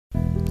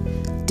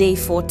Day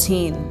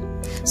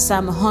 14,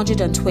 Psalm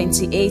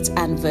 128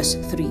 and verse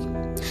 3.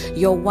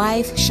 Your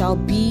wife shall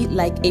be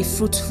like a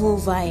fruitful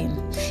vine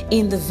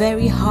in the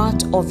very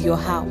heart of your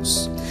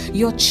house,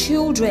 your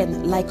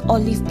children like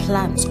olive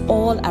plants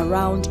all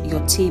around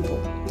your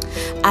table.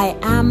 I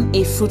am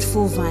a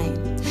fruitful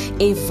vine.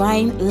 A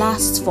vine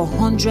lasts for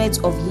hundreds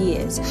of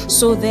years,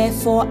 so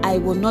therefore I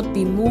will not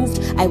be moved,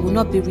 I will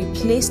not be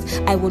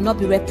replaced, I will not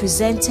be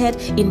represented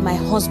in my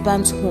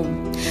husband's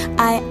home.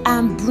 I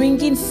am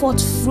bringing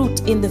forth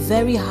fruit in the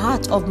very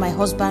heart of my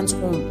husband's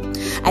home.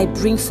 I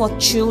bring forth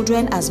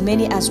children, as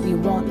many as we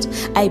want.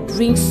 I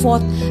bring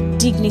forth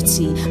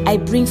dignity. I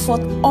bring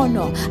forth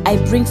honor. I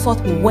bring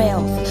forth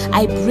wealth.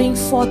 I bring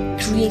forth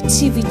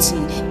creativity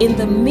in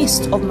the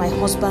midst of my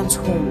husband's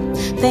home.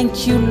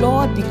 Thank you,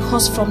 Lord,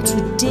 because from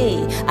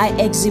today I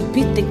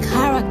exhibit the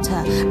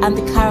character and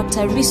the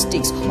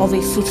characteristics of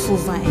a fruitful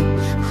vine.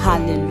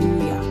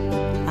 Hallelujah.